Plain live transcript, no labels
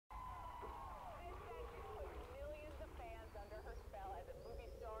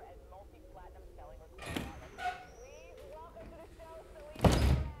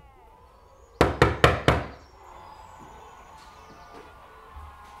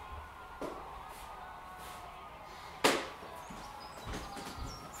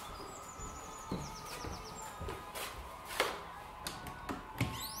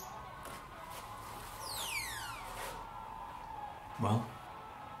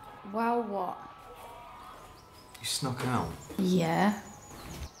Well, what? You snuck out. Yeah.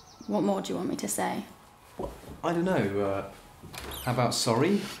 What more do you want me to say? I don't know, how about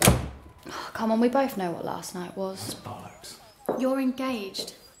sorry? Oh, come on, we both know what last night was. That's bollocks. You're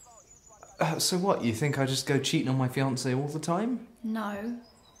engaged. So what, you think I just go cheating on my fiancée all the time? No.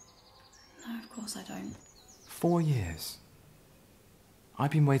 No, of course I don't. 4 years.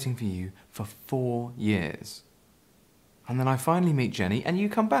 I've been waiting for you for 4 years. And then I finally meet Jenny and you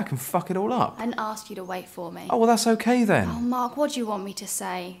come back and fuck it all up. I didn't ask you to wait for me. Oh, well, that's okay then. Oh, Mark, what do you want me to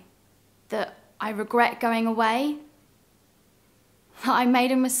say? That I regret going away? That I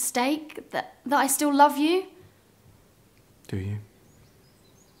made a mistake? That I still love you? Do you?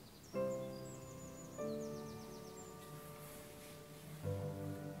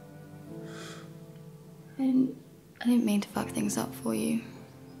 I didn't mean to fuck things up for you.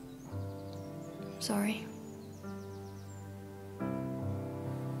 Sorry.